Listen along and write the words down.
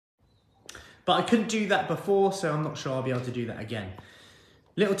But I couldn't do that before, so I'm not sure I'll be able to do that again.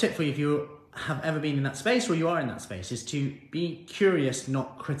 Little tip for you if you have ever been in that space or you are in that space is to be curious,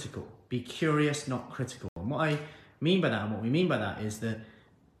 not critical. Be curious, not critical. And what I mean by that, and what we mean by that is that,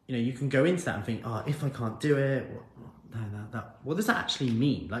 you know, you can go into that and think, oh, if I can't do it, what does that actually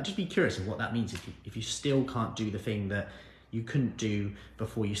mean? Like, just be curious of what that means if you still can't do the thing that you couldn't do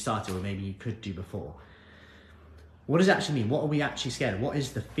before you started, or maybe you could do before. What does it actually mean? What are we actually scared of? What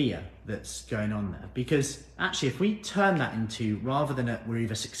is the fear that's going on there? Because actually, if we turn that into, rather than we're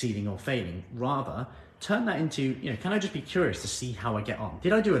either succeeding or failing, rather turn that into, you know, can I just be curious to see how I get on?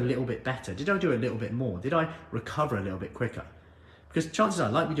 Did I do a little bit better? Did I do a little bit more? Did I recover a little bit quicker? Because chances are,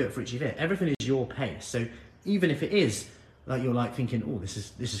 like we do it for each event, everything is your pace. So even if it is like you're like thinking, oh, this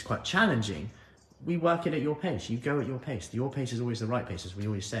is quite challenging, we work it at your pace. You go at your pace. Your pace is always the right pace, as we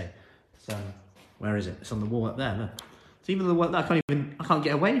always say. So where is it? It's on the wall up there. Look. It's even the wall that I can't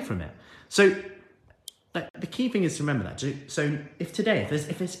get away from it. So the key thing is to remember that. So if today,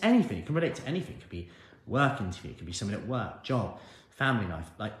 if there's anything, you can relate to anything. It could be work interview, it could be something at work, job, family life.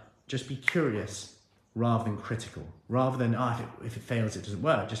 Like, just be curious rather than critical. Rather than, if it fails, it doesn't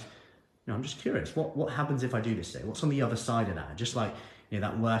work. Just, you know, I'm just curious. What happens if I do this today? What's on the other side of that? Just like, you know,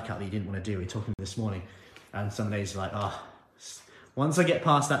 that workout that you didn't want to do. We were talking this morning, and some days you're like, once I get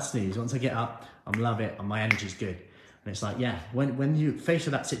past that snooze, once I get up, I love it, and my energy's good. And it's like, yeah, when you face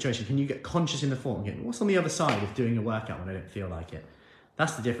with that situation, can you get conscious in the thought and get, what's on the other side of doing a workout when I don't feel like it?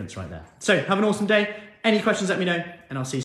 That's the difference right there. So have an awesome day. Any questions, let me know, and I'll see you soon.